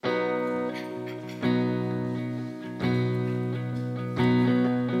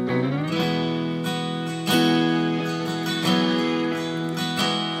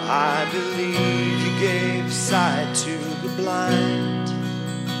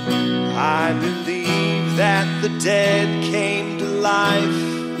I believe that the dead came to life.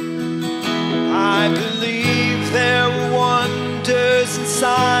 I believe there were wonders and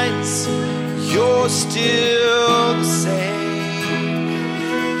signs. You're still the same.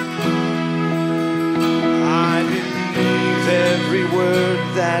 I believe every word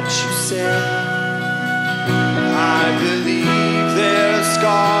that you say. I believe there are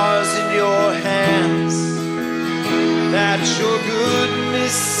scars in your hands, that your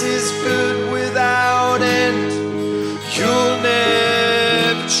goodness is good without end. You'll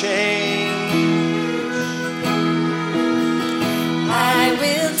never change. I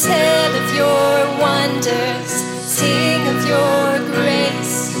will tell of your wonders, sing of your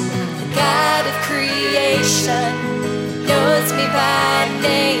grace. The God of creation knows me by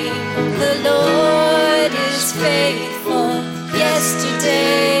name. The Lord is faithful,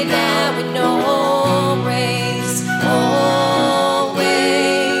 yesterday, now, and always, always.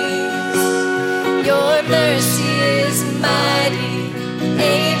 Your mercy is mighty,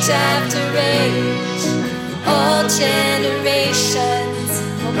 age after age. All generations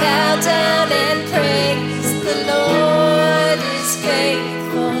will bow down and praise. The Lord is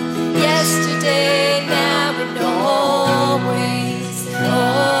faithful, yesterday, now, and always,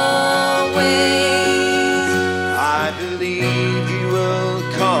 always. I believe you will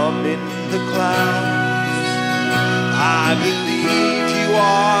come in the clouds. I believe you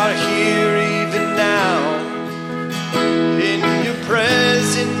are here even now. In your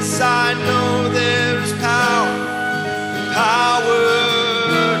presence I know there is power, power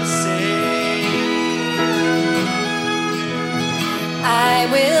to save. I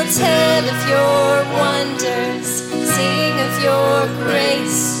will tell of your wonders, sing of your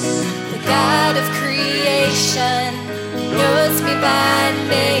grace. The God of creation knows me by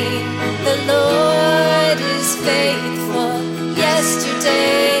name. The Lord is faithful,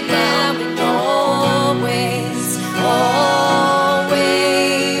 yesterday, now, and always, always.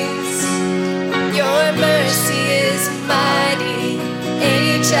 Your mercy is mighty,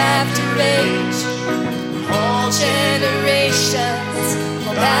 age after age. All generations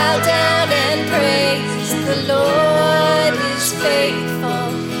will bow down and praise. The Lord is faithful,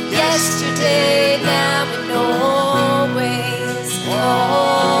 yesterday, now, and always, always.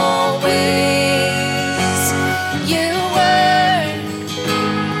 You were,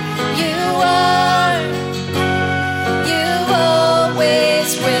 you are, you always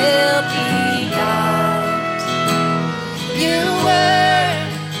will be God. You were,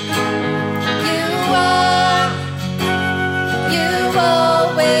 you are, you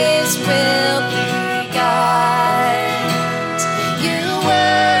always will be God. You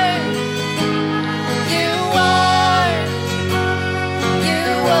were, you are, you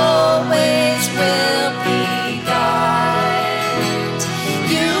always will be God.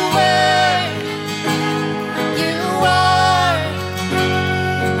 You were, you are,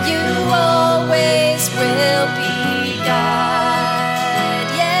 you always will be God.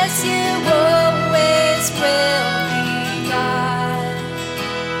 Yes, you always will be God.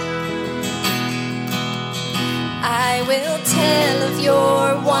 I will tell of your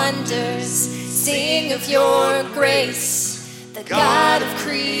wonders, sing of your grace. The God of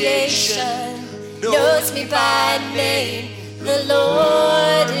creation knows me by name. The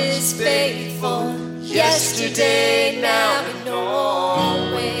Lord is faithful, yesterday, now, and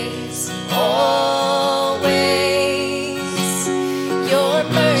always, always. Your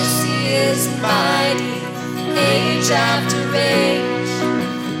mercy is mighty, age after age.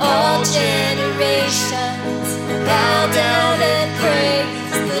 All generations bow down and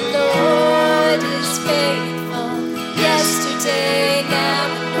praise. The Lord is faithful, yesterday, now,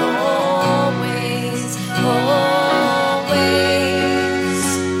 and always, always.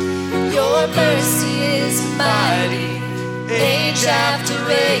 Your mercy is mighty, age after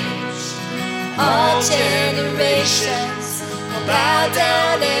age. All generations will bow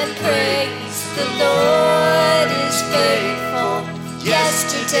down and praise. The Lord